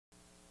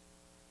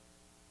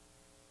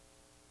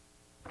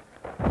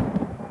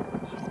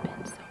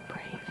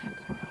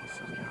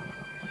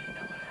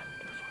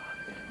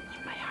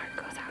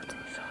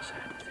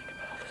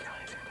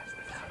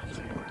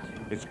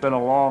been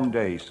a long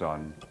day,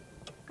 son.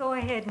 Go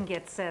ahead and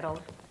get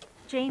settled.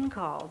 Jane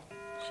called.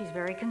 She's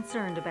very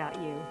concerned about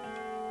you.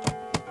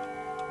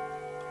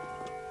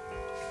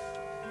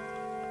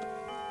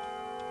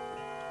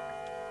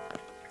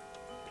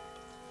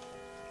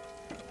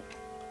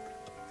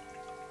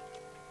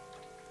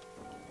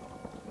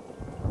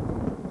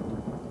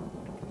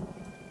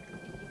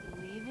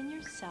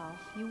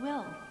 You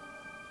will.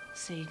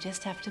 So you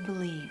just have to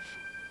believe,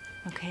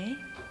 okay?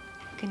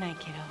 Good night,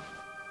 kiddo.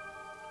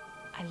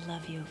 I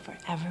love you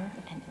forever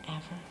and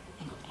ever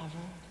and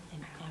ever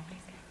and ever and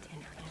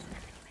ever.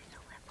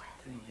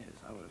 Thing is,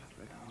 I would have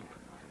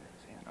recognized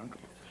his aunt and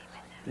uncle.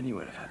 Then he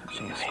would have had the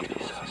chance to get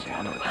his house.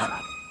 I know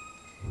that.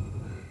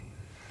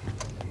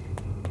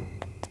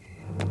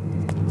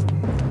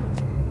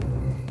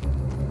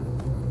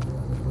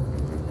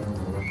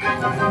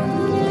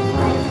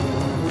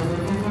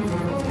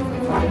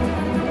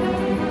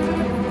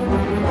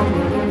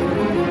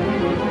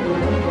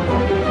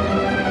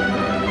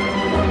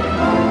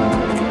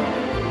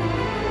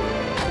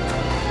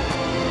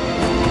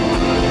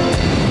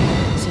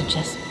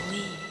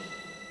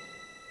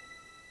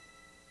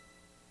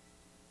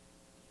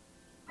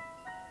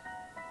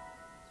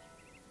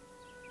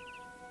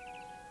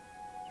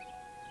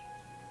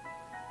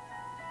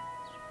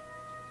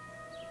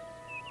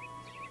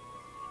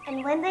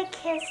 And when they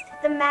kissed,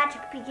 the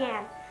magic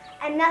began,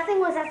 and nothing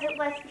was as it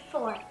was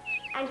before.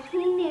 And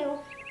he knew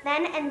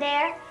then and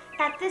there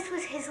that this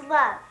was his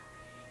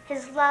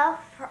love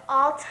for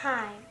all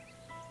time.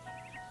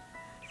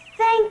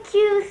 Thank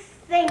you,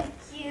 thank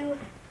you.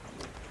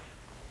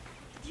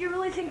 Do you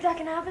really think that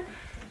can happen?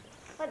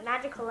 What,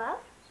 magical love?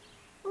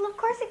 Well, of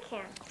course it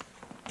can.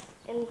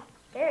 In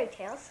fairy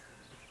tales.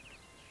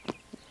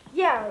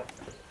 Yeah,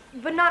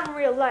 but not in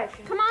real life.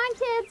 Come on,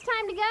 kids,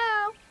 time to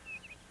go.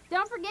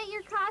 Don't forget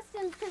your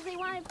costumes because they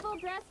wanted full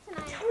dress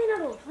tonight. Tell me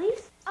another one,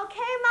 please. Okay,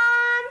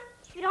 Mom.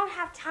 We don't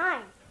have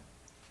time.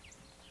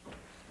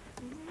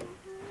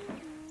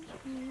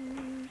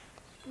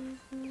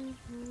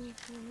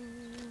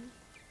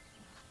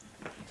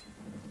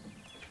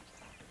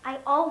 I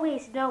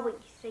always know what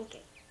you're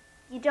thinking.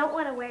 You don't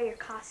want to wear your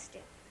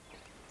costume.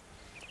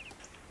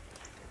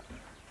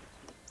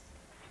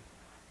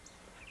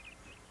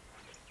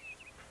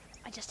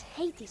 I just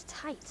hate these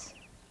tights.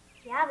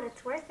 Yeah, but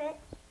it's worth it.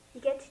 You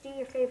get to do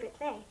your favorite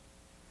thing.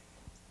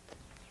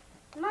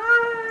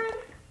 Mom!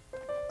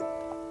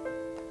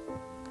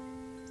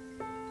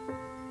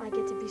 I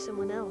get to be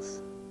someone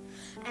else.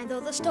 And though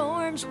the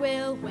storms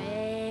will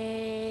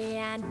weigh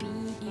and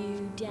beat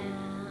you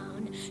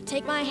down,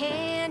 take my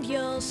hand,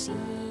 you'll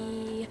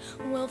see,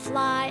 we'll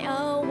fly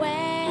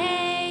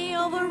away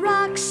over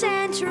rocks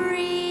and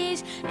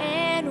trees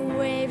and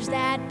waves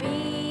that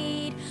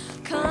beat.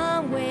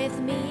 Come with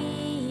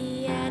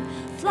me and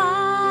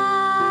fly.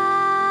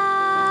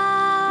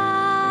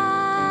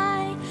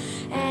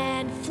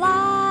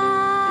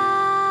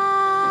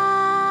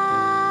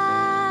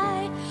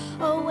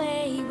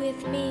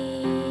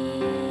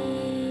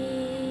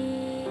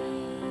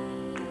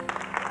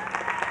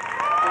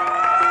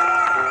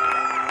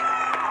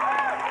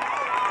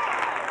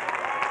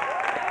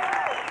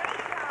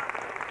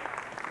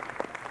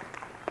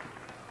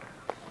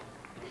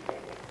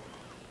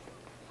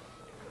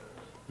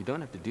 You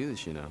don't have to do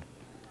this, you know.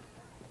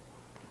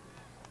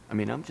 I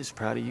mean, I'm just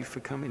proud of you for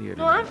coming here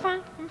No, tonight. I'm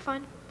fine. I'm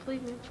fine.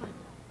 Believe me, I'm fine.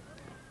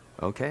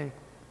 Okay.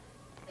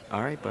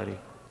 All right, buddy.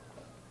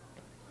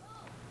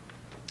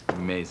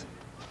 Amazing.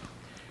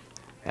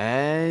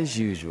 As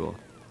usual.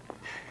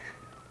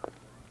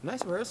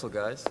 Nice rehearsal,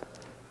 guys.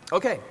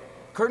 Okay,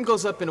 curtain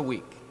goes up in a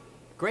week.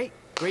 Great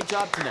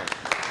job tonight.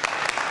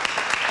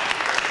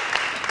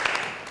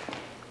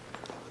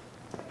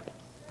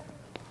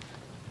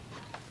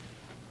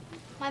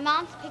 My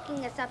mom's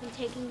picking us up and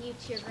taking you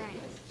to your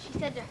granny's. She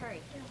said to hurry.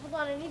 Hold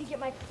on, I need to get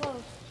my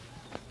clothes.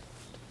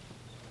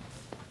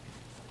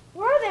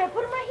 Where are they? I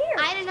put them right here.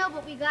 I don't know,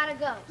 but we gotta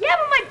go. Yeah,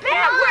 but my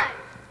bag!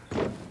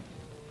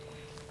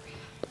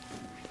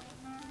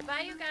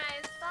 Bye, you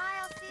guys. Bye,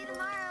 I'll see you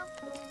tomorrow.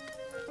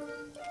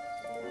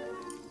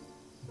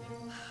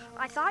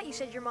 I thought you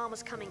said your mom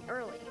was coming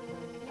early.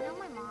 You know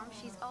my mom,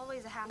 she's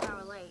always a half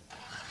hour late.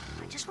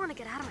 I just want to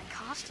get out of my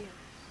costume.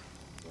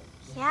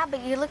 Yeah,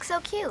 but you look so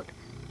cute.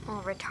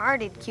 Well,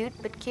 retarded cute,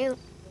 but cute.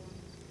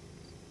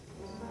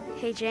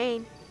 Hey,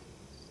 Jane.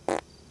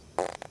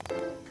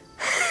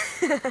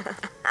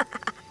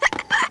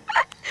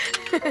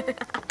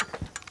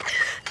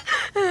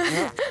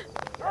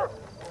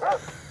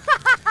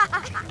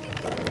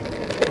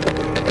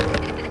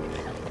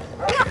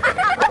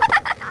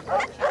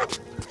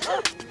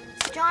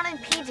 John and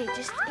PJ,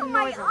 just ignore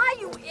My them. eye,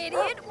 you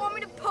idiot! Want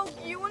me to poke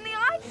you in the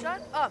eye?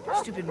 Shut up, you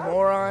stupid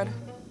moron.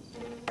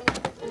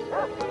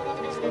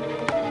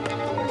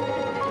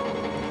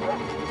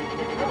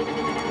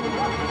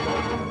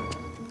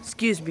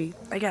 Excuse me,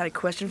 I got a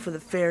question for the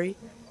fairy.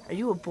 Are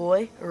you a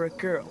boy or a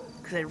girl?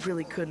 Because I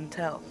really couldn't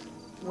tell.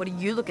 What are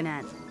you looking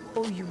at?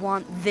 Oh, you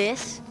want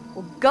this?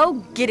 Well, go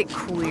get it,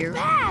 queer.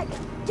 Bag!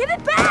 Give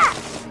it back!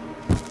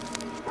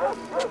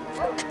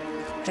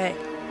 Hey,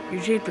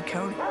 You're Jade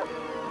KONY.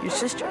 Your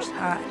sister's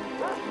hot.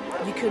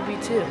 You could be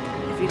too,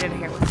 if you didn't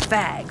hear with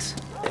fags.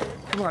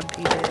 Come on,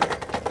 PJ.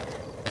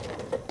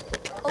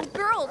 Oh,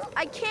 girls,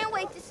 I can't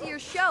wait to see your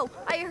show.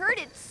 I heard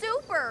it's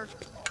super.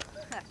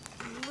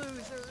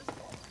 Losers.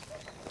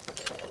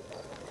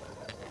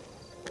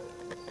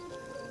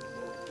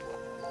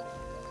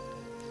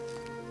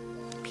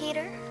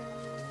 Peter?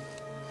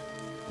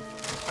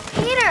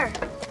 Peter!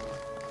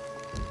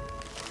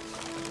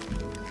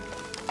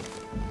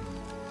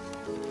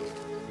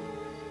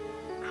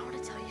 I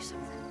want to tell you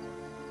something.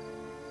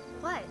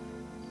 What?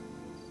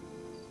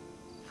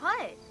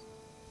 What?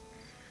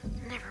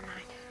 Never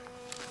mind.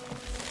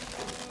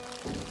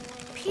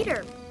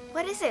 Peter,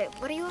 what is it?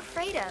 What are you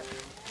afraid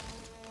of?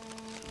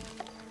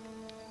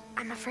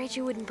 I'm afraid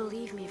you wouldn't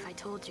believe me if I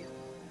told you.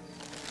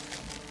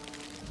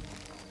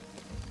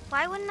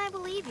 Why wouldn't I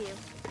believe you?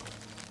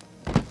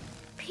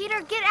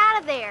 Peter, get out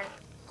of there.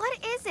 What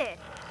is it?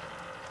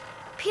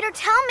 Peter,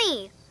 tell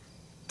me.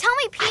 Tell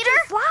me, Peter. I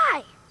can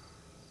fly.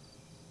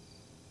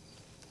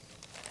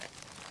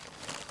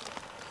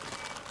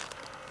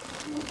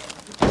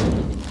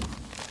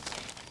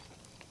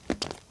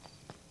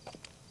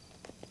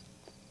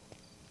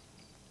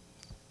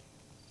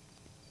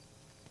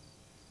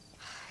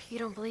 You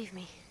don't believe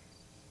me.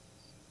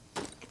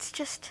 It's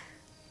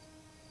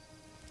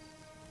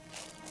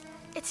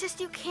just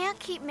you can't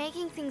keep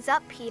making things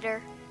up,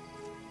 Peter.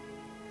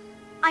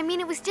 I mean,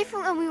 it was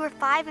different when we were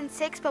 5 and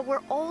 6, but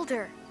we're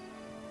older.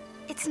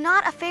 It's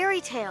not a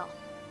fairy tale.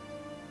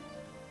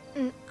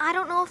 And I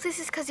don't know if this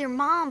is because you're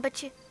mom,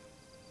 but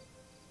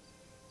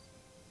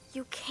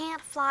you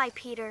can't fly,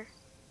 Peter.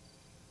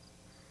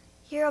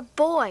 You're a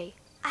boy.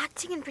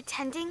 Acting and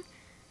pretending.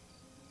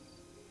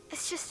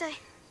 It's just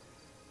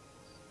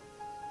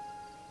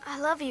I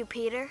love you,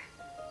 Peter.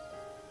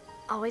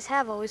 Always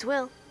have, always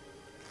will.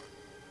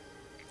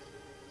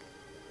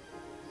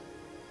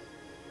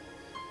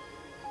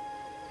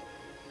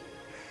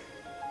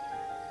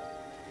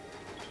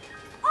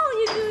 All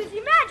you do is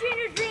imagine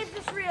your dreams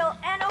is real,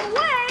 and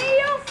away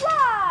you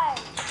fly!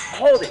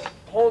 Hold it,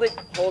 hold it,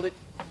 hold it.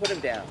 Put him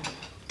down.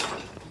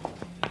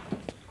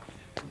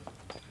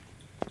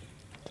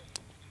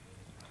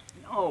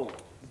 No,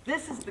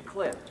 this is the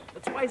clip.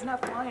 That's why he's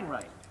not flying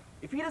right.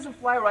 If he doesn't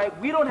fly right,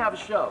 we don't have a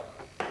show.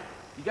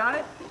 You got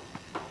it?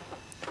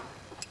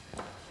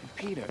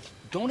 Peter,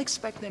 don't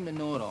expect them to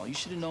know it all. You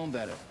should have known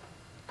better.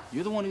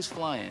 You're the one who's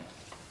flying.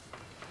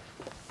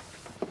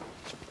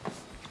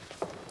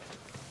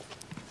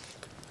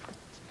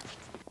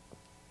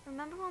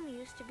 Remember when we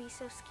used to be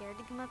so scared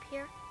to come up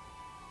here?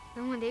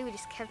 Then one day we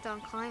just kept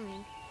on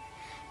climbing.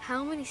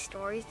 How many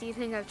stories do you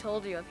think I've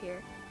told you up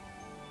here?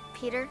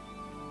 Peter?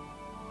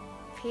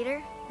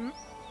 Peter? Hmm?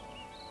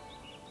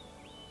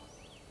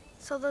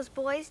 So those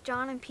boys,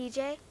 John and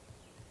PJ,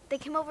 they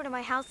came over to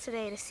my house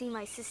today to see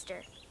my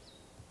sister.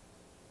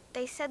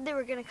 They said they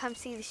were gonna come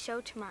see the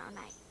show tomorrow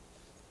night.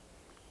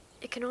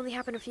 It can only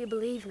happen if you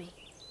believe me.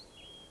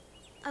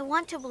 I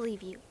want to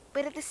believe you,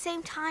 but at the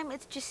same time,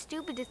 it's just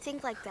stupid to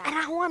think like that. And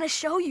I want to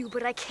show you,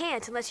 but I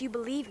can't unless you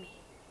believe me.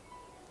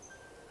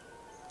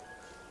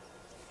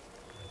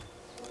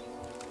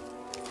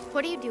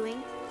 What are you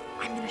doing?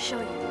 I'm gonna show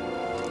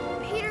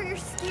you. Peter, you're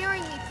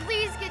scaring me.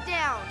 Please get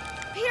down.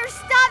 Peter,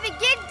 stop it.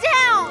 Get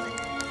down.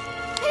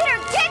 Peter,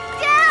 get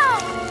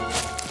down.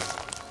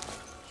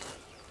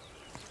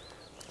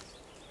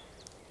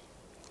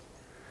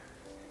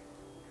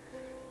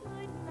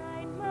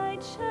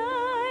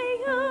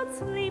 Child,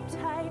 sleep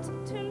tight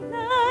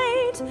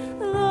tonight.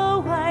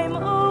 Though I'm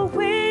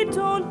away,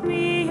 don't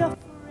be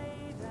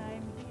afraid,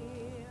 I'm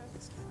here.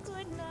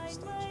 Good night,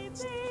 my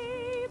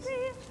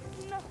baby.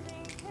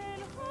 Nothing can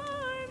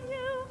harm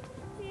you.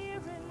 Here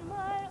in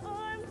my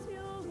arms,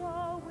 you'll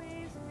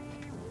always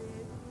be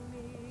with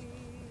me.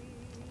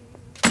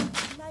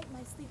 Good night,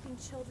 my sleeping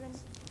children.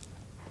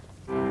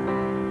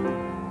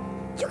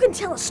 You can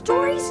tell us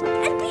stories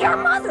and be our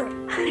mother.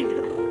 I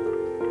know.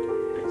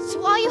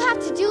 So all you have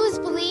to do is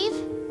believe?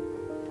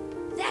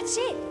 That's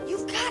it.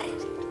 You've got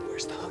it.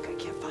 Where's the hook? I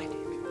can't find it.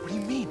 What do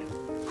you mean?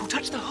 Who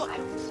touched the hook?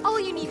 All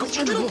you need Go is a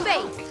find the little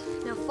hook.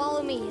 faith. Now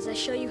follow me as I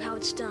show you how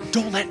it's done.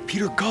 Don't let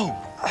Peter go.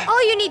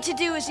 All you need to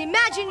do is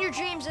imagine your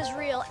dreams as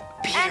real,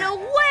 Peter, and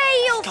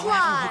away you'll don't fly.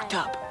 have him hooked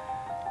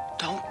up.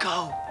 Don't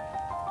go.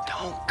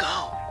 Don't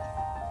go.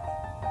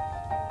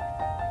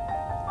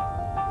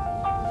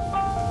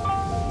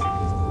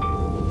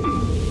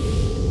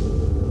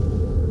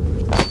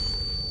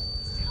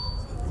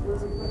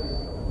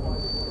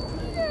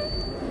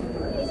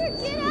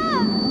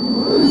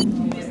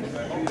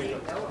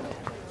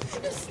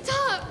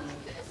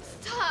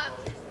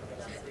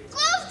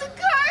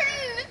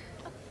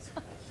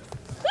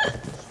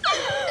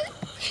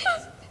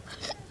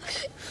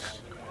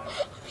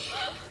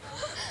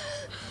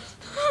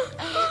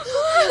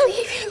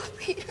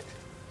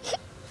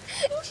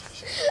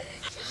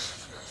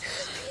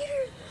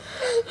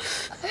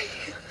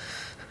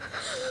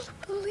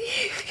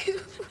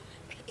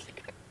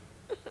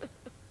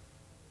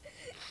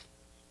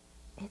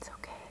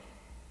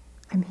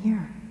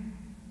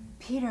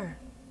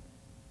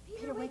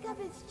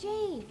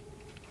 Jane.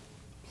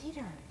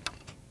 Peter.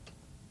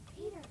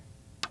 Peter.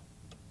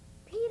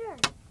 Peter.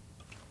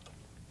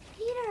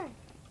 Peter.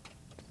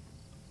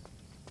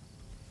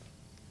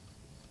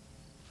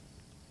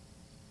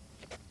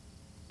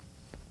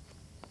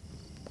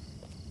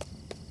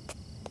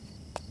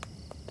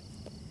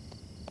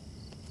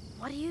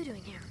 What are you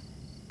doing here?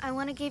 I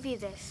want to give you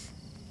this.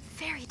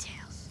 Fairy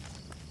tales.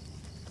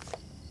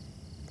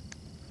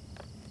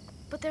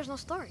 But there's no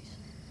stories.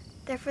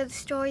 They're for the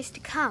stories to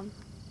come.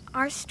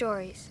 Our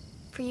stories.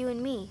 For you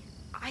and me.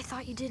 I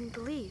thought you didn't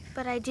believe.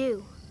 But I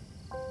do.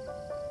 I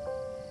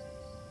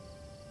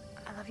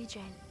love you,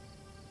 Jane.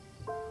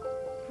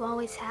 You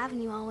always have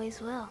and you always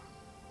will.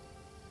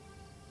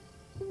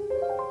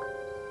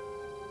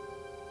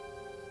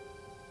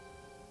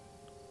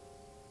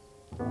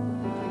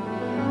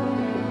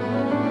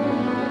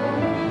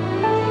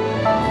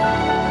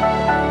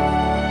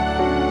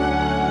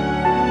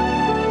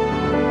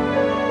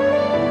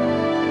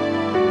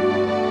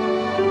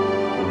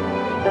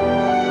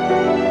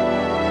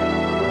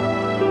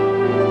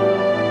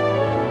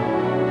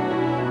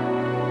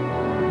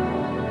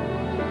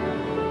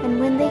 And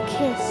when they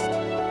kissed,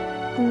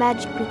 the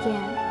magic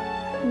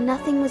began.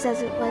 Nothing was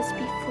as it was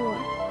before.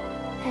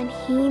 And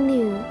he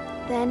knew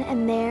then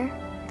and there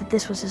that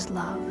this was his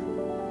love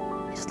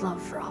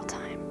for all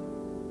time.